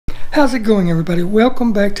How's it going, everybody?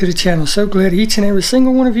 Welcome back to the channel. So glad each and every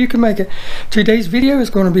single one of you can make it. Today's video is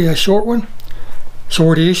going to be a short one,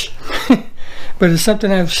 shortish, but it's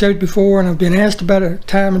something I've showed before and I've been asked about it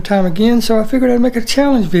time and time again, so I figured I'd make a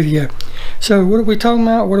challenge video. So what are we talking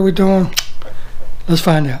about? What are we doing? Let's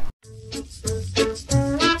find out.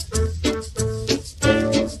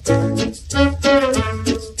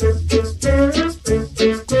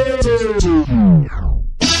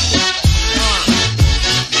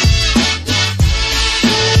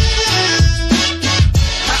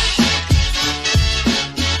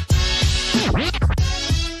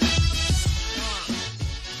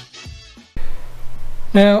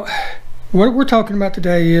 Now, what we're talking about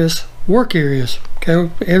today is work areas.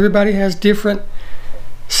 Okay, everybody has different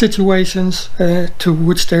situations to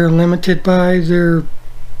which they're limited by their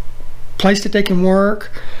place that they can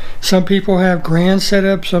work. Some people have grand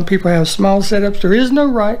setups, some people have small setups. There is no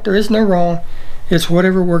right, there is no wrong. It's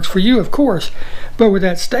whatever works for you, of course. But with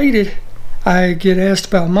that stated, I get asked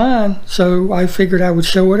about mine, so I figured I would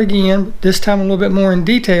show it again, this time a little bit more in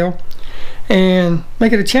detail, and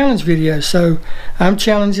make it a challenge video. So I'm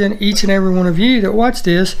challenging each and every one of you that watch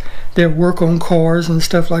this, that work on cars and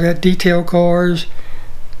stuff like that, detail cars,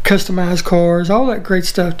 customized cars, all that great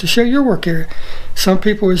stuff, to show your work area. Some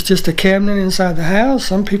people it's just a cabinet inside the house,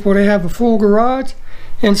 some people they have a full garage,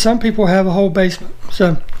 and some people have a whole basement.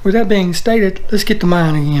 So with that being stated, let's get to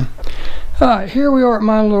mine again. Alright, here we are at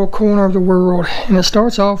my little corner of the world, and it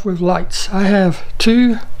starts off with lights. I have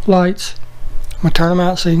two lights. I'm going to turn them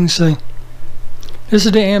out so you can see. This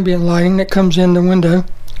is the ambient lighting that comes in the window.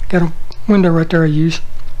 Got a window right there I use.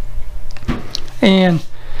 And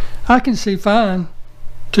I can see fine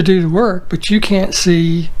to do the work, but you can't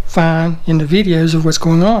see fine in the videos of what's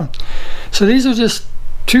going on. So these are just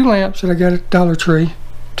two lamps that I got at Dollar Tree.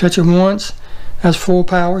 Touch them once, that's full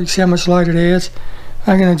power. You see how much light it adds.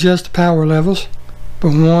 I can adjust the power levels,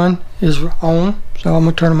 but one is on, so I'm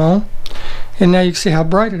going to turn them on. And now you can see how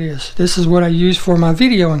bright it is. This is what I use for my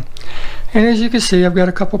videoing. And as you can see, I've got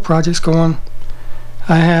a couple projects going.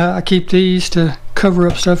 I keep these to cover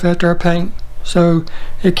up stuff after I paint, so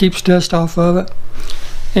it keeps dust off of it.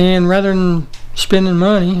 And rather than spending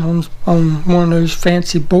money on one of those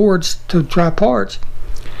fancy boards to dry parts,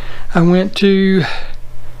 I went to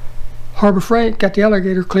Harbor Freight, got the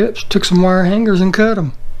alligator clips, took some wire hangers and cut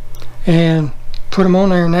them, and put them on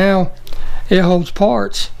there. Now it holds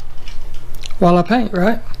parts while I paint,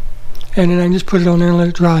 right? And then I can just put it on there and let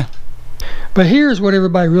it dry. But here's what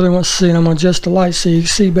everybody really wants to see, and I'm going to adjust the light so you can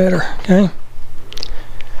see better, okay?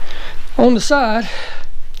 On the side,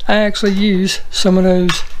 I actually use some of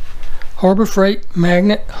those Harbor Freight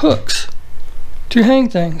magnet hooks to hang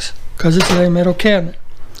things, because it's a metal cabinet.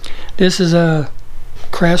 This is a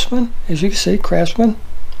Craftsman, as you can see, Craftsman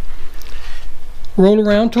roll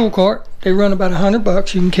around tool cart. They run about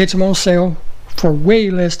 $100. You can catch them on sale for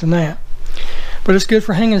way less than that. But it's good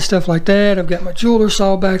for hanging stuff like that. I've got my jeweler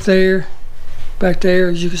saw back there. Back there,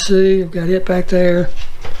 as you can see, I've got it back there.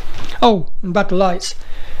 Oh, and about the lights.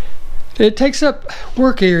 It takes up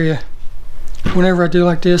work area whenever I do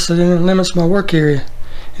like this, so then it limits my work area.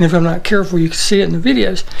 And if I'm not careful, you can see it in the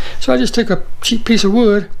videos. So I just took a cheap piece of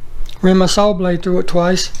wood, ran my saw blade through it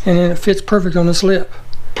twice, and then it fits perfect on this lip.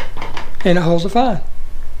 And it holds it fine.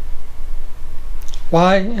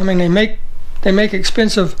 Why? I mean, they make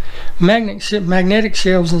expensive magnetic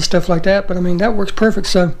shelves and stuff like that, but I mean, that works perfect.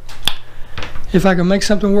 So if I can make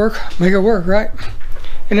something work, make it work, right?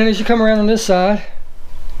 And then as you come around on this side,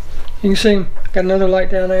 you can see got another light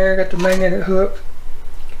down there. Got the magnetic hook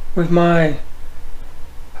with my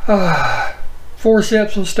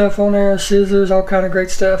forceps and stuff on there, scissors, all kind of great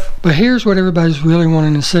stuff. But here's what everybody's really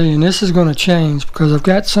wanting to see, and this is going to change because I've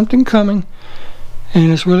got something coming,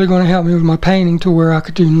 and it's really going to help me with my painting to where I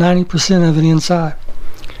could do 90% of it inside.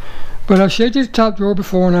 But I've showed you the top drawer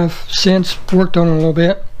before, and I've since worked on it a little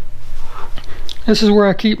bit. This is where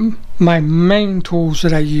I keep my main tools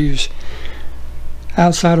that I use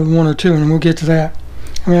outside of one or two, and we'll get to that.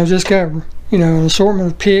 I mean, I've just got, you know, an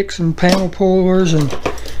assortment of picks and panel pullers and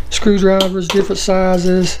screwdrivers, different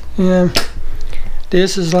sizes. You know,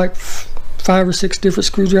 this is like 5 or 6 different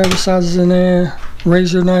screwdriver sizes in there.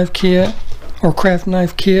 Razor knife kit or craft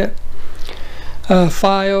knife kit,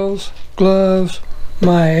 files, gloves,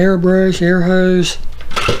 my airbrush, air hose,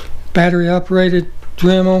 battery operated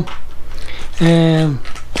Dremel, and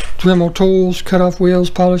Dremel tools, cut off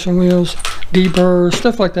wheels, polishing wheels, deburr,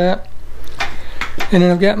 stuff like that. And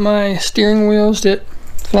then I've got my steering wheels that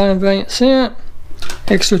Flying Valiant sent.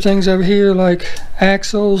 Extra things over here like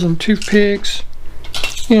axles and toothpicks.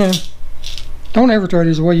 You know, don't ever throw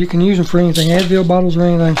these away. You can use them for anything, Advil bottles or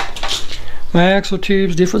anything. my axle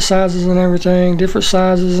tubes, different sizes and everything, different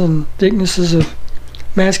sizes and thicknesses of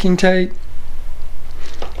masking tape.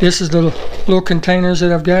 This is the little containers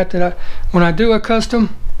that I've got that when I do a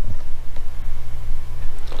custom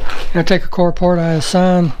and I take a car apart, I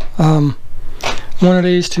assign one of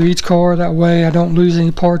these to each car. That way I don't lose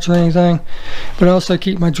any parts or anything, but I also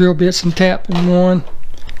keep my drill bits and tap in one.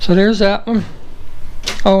 So there's that one.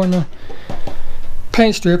 Oh, and the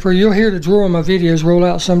paint stripper. You'll hear the drawer in my videos roll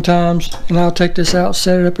out sometimes, and I'll take this out,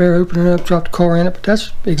 set it up there, open it up, drop the car in it, but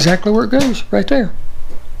that's exactly where it goes, right there.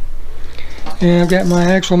 And I've got my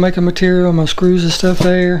actual making material, my screws and stuff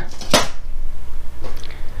there.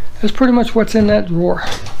 That's pretty much what's in that drawer.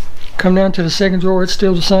 Come down to the second drawer, it's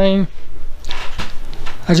still the same.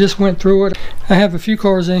 I just went through it. I have a few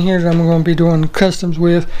cars in here that I'm going to be doing customs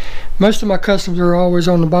with. Most of my customs are always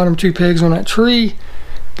on the bottom two pegs on that tree,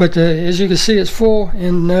 but as you can see, it's full,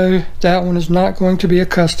 and no, that one is not going to be a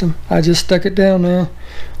custom. I just stuck it down there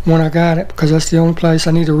when I got it because that's the only place.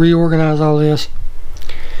 I need to reorganize all this.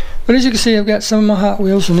 But as you can see, I've got some of my Hot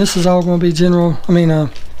Wheels, and this is all going to be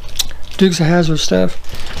Dukes of Hazzard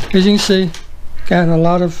stuff. As you can see, got a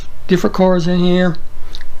lot of different cars in here.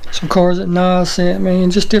 Some cars that Nas sent me,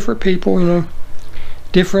 and just different people, you know,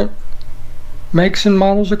 different makes and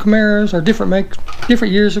models of Camaros, or different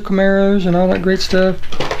years of Camaros, and all that great stuff.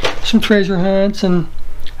 Some treasure hunts and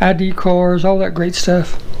ID cars, all that great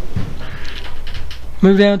stuff.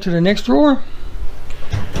 Move down to the next drawer.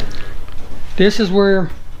 This is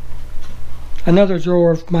where another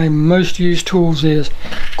drawer of my most used tools is.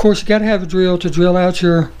 Of course, you got to have a drill to drill out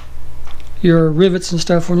your rivets and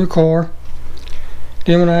stuff on your car.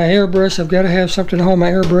 Then when I airbrush, I've got to have something to hold my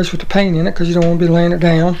airbrush with the paint in it, because you don't want to be laying it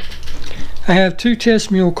down. I have two test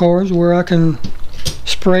mule cars where I can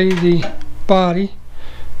spray the body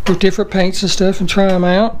with different paints and stuff and try them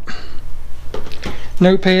out.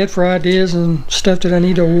 Notepad for ideas and stuff that I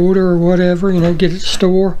need to order or whatever, you know, get at the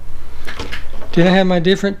store. Then I have my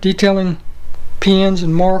different detailing pens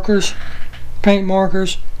and markers, paint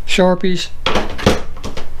markers, Sharpies.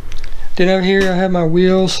 Then over here I have my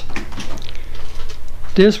wheels.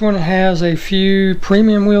 This one has a few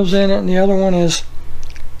premium wheels in it, and the other one is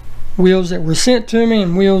wheels that were sent to me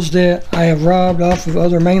and wheels that I have robbed off of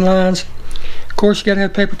other main lines. Of course, you got to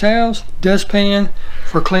have paper towels, dustpan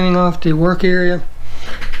for cleaning off the work area,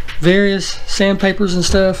 various sandpapers and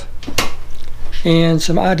stuff, and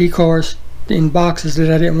some ID cards in boxes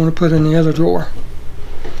that I didn't want to put in the other drawer.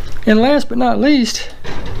 And last but not least,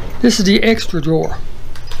 this is the extra drawer.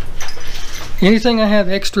 Anything I have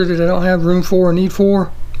extra that I don't have room for or need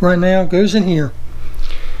for right now goes in here.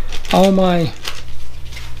 All my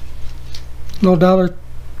little Dollar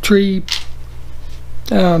Tree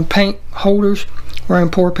paint holders where I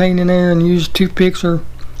can pour paint in there and use toothpicks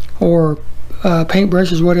or paint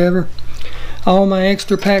brushes, whatever. All my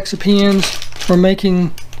extra packs of pens for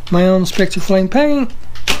making my own Spectre Flame paint.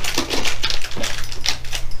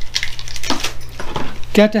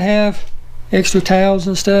 Got to have extra towels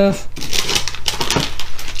and stuff.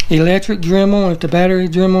 Electric Dremel if the battery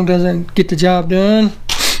Dremel doesn't get the job done.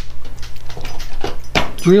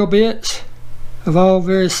 Drill bits of all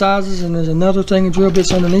various sizes, and there's another thing of drill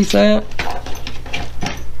bits underneath that.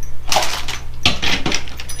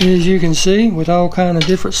 As you can see, with all kind of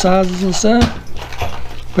different sizes and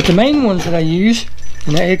stuff. But the main ones that I use,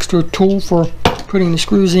 and the extra tool for putting the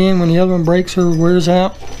screws in when the other one breaks or wears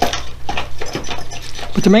out.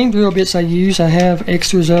 But the main drill bits I use, I have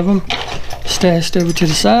extras of them stashed over to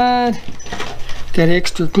the side. Got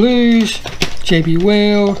extra glues, JB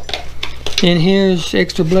Weld, and here's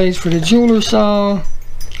extra blades for the jeweler saw,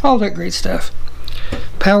 all that great stuff.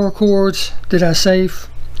 Power cords that I save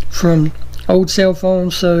from old cell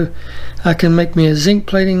phones so I can make me a zinc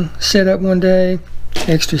plating setup one day.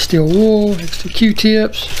 Extra steel wool, extra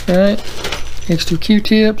Q-tips, right? Extra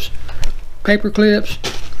Q-tips, paper clips.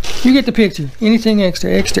 You get the picture. Anything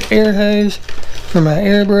extra. Extra air hose for my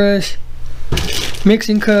airbrush,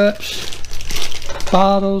 mixing cups,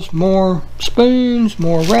 bottles, more spoons,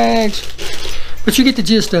 more rags. But you get the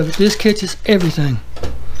gist of it. This catches everything.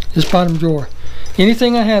 This bottom drawer.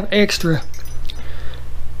 Anything I have extra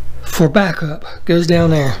for backup goes down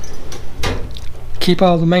there. Keep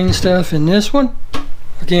all the main stuff in this one.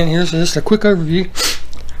 Again, here's just a quick overview.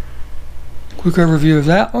 Quick overview of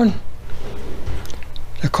that one.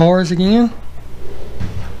 The cars again.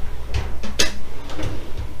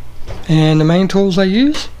 And the main tools I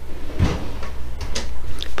use.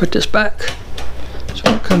 Put this back. So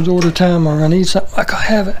when it comes order time or I need something like I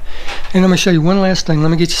have it. And let me show you one last thing.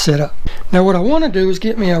 Let me get you set up. Now what I want to do is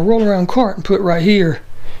get me a roll around cart and put right here.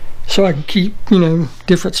 so I can keep, you know,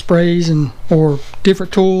 different sprays and or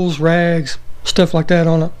different tools, rags, stuff like that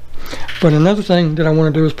on it. But another thing that I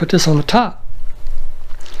want to do is put this on the top.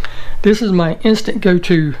 This is my instant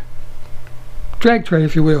go-to drag tray,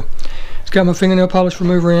 if you will. It's got my fingernail polish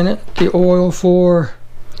remover in it, the oil for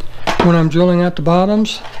when I'm drilling out the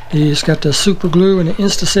bottoms. It's got the super glue and the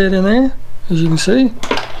Insta-Set in there, as you can see.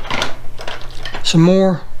 Some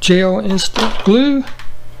more gel instant glue,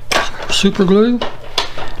 super glue.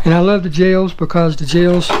 And I love the gels because the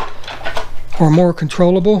gels are more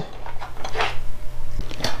controllable.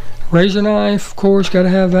 Razor knife, of course, got to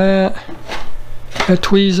have that. Got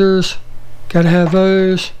tweezers, got to have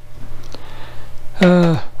those.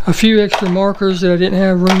 A few extra markers that I didn't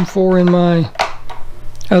have room for in my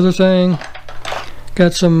other thing.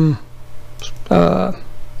 Got some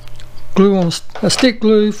glue on a stick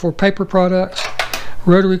glue for paper products.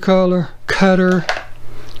 Rotary color, cutter,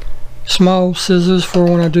 small scissors for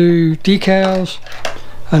when I do decals,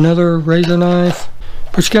 another razor knife.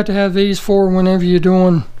 But you got to have these for whenever you're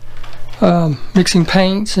doing mixing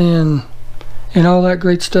paints and all that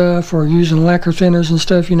great stuff, or using lacquer thinners and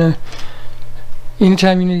stuff, you know.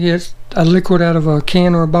 Anytime you need to get a liquid out of a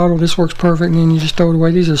can or a bottle, this works perfect, and then you just throw it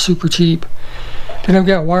away. These are super cheap. Then I've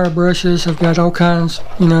got wire brushes. I've got all kinds,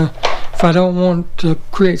 you know. If I don't want to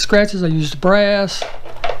create scratches, I use the brass.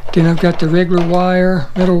 Then I've got the regular wire,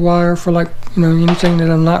 metal wire for, like, you know, anything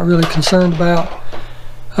that I'm not really concerned about.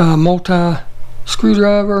 Multi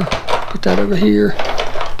screwdriver, put that over here.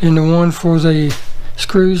 Then the one for the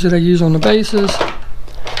screws that I use on the bases.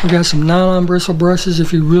 I've got some nylon bristle brushes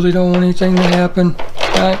if you really don't want anything to happen.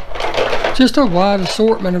 Right? Just a wide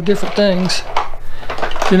assortment of different things.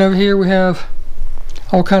 Then over here we have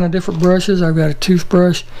all kind of different brushes. I've got a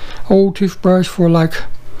toothbrush, old toothbrush for, like,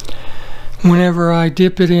 whenever I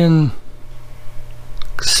dip it in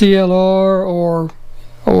CLR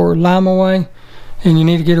or lime away and you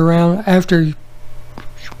need to get around after,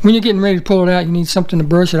 when you're getting ready to pull it out, you need something to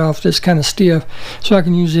brush it off that's kind of stiff. So I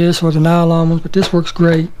can use this or the nylon ones, but this works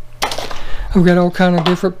great. I've got all kind of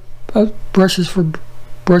different brushes for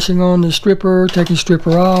brushing on the stripper, taking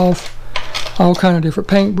stripper off, all kind of different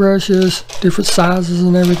paint brushes, different sizes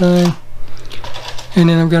and everything. And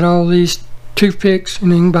then I've got all these toothpicks,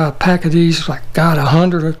 and you can buy a pack of these, like, God,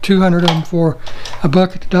 100 or 200 of them for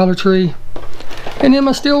 $1 at the Dollar Tree. And then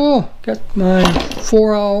my steel wool, got my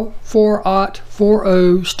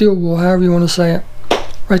 4-0 steel wool, however you want to say it,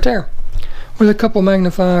 right there, with a couple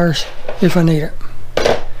magnifiers if I need it.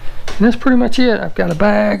 And that's pretty much it. I've got a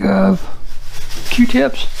bag of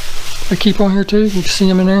Q-tips I keep on here too. You can see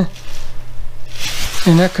them in there,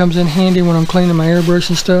 and that comes in handy when I'm cleaning my airbrush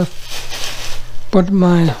and stuff. But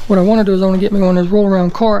what I want to do is I want to get me one of those roll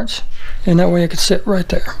around carts, and that way I could sit right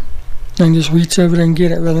there. I can just reach over there and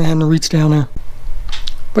get it rather than having to reach down there.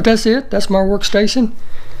 But that's it. That's my workstation,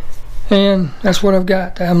 and that's what I've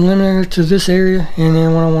got. I'm limited to this area, and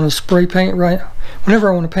then when I want to spray paint whenever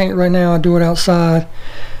I want to paint right now, I do it outside,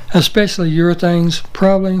 especially urethanes.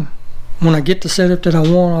 Probably when I get the setup that I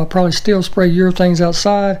want, I'll probably still spray urethanes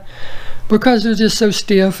outside because they're just so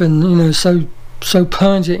stiff and, you know, so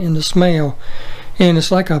pungent in the smell. And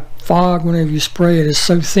it's like a fog whenever you spray it. It's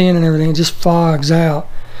so thin and everything, it just fogs out.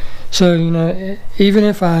 So, you know, even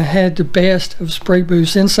if I had the best of spray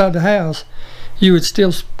booths inside the house, you would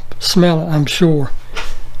still smell it, I'm sure.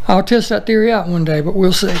 I'll test that theory out one day, but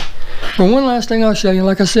we'll see. But one last thing I'll show you,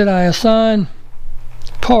 like I said, I assign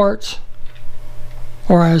parts,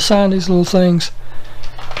 or I assign these little things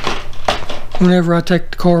whenever I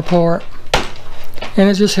take the car apart. And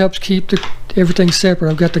it just helps keep everything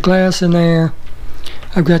separate. I've got the glass in there.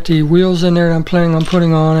 I've got the wheels in there that I'm planning on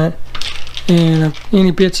putting on it, and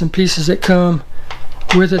any bits and pieces that come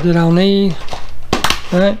with it that I'll need.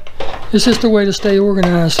 Alright, it's just a way to stay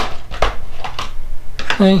organized.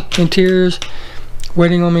 Okay, interiors,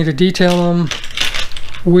 waiting on me to detail them,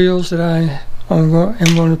 wheels that I'm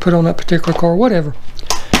going to put on that particular car, whatever.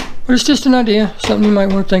 But it's just an idea, something you might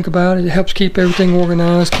want to think about. It helps keep everything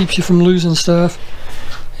organized, keeps you from losing stuff.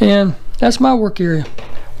 And that's my work area.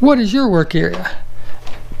 What is your work area?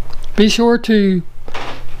 Be sure to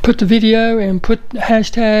put the video and put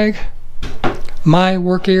hashtag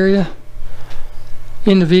myworkarea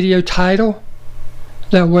in the video title.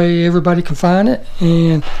 That way everybody can find it,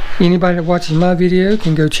 and anybody that watches my video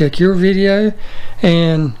can go check your video,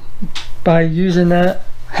 and by using that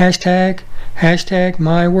hashtag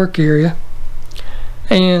myworkarea,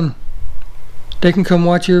 and they can come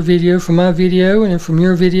watch your video from my video, and from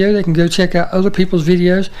your video they can go check out other people's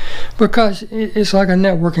videos, because it's like a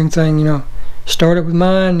networking thing, you know. Started with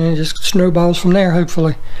mine and it just snowballs from there,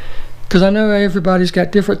 hopefully, because I know everybody's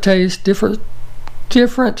got different tastes, different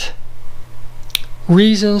different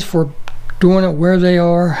reasons for doing it, where they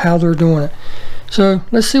are, how they're doing it. So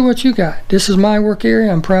let's see what you got. This is my work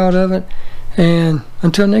area. I'm proud of it. And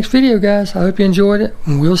until next video, guys, I hope you enjoyed it,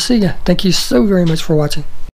 and we'll see you. Thank you so very much for watching.